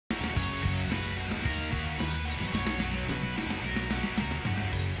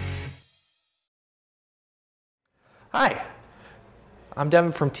Hi, I'm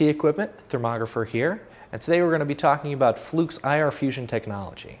Devin from T Equipment, thermographer here, and today we're going to be talking about Fluke's IR fusion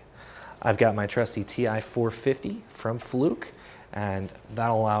technology. I've got my trusty TI-450 from Fluke, and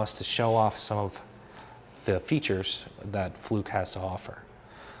that'll allow us to show off some of the features that Fluke has to offer.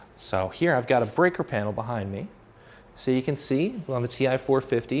 So here I've got a breaker panel behind me. So you can see on the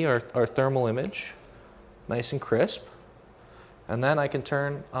TI-450 our thermal image, nice and crisp. And then I can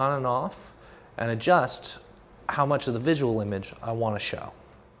turn on and off and adjust how much of the visual image I want to show.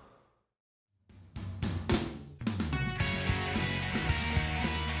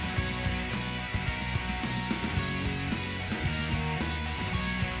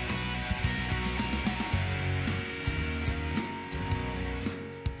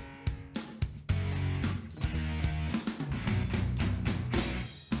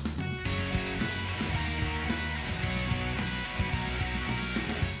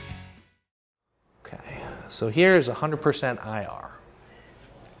 So here is 100% IR.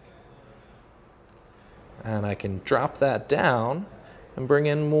 And I can drop that down and bring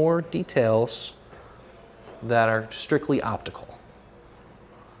in more details that are strictly optical.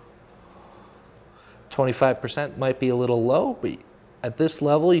 25% might be a little low, but at this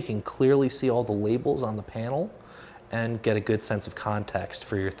level you can clearly see all the labels on the panel and get a good sense of context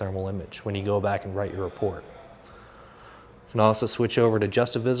for your thermal image when you go back and write your report. You can also switch over to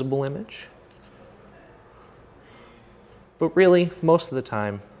just a visible image. But really, most of the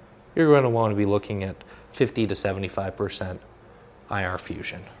time, you're going to want to be looking at 50 to 75% IR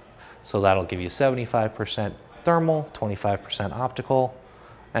fusion. So that'll give you 75% thermal, 25% optical,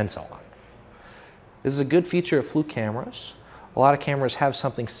 and so on. This is a good feature of Fluke cameras. A lot of cameras have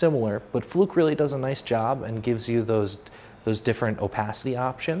something similar, but Fluke really does a nice job and gives you those different opacity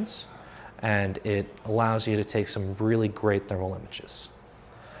options, and it allows you to take some really great thermal images.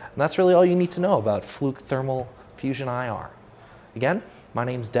 And that's really all you need to know about Fluke Thermal Fusion IR. Again, my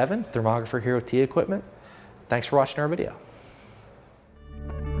name's Devin, thermographer here with T Equipment. Thanks for watching our video.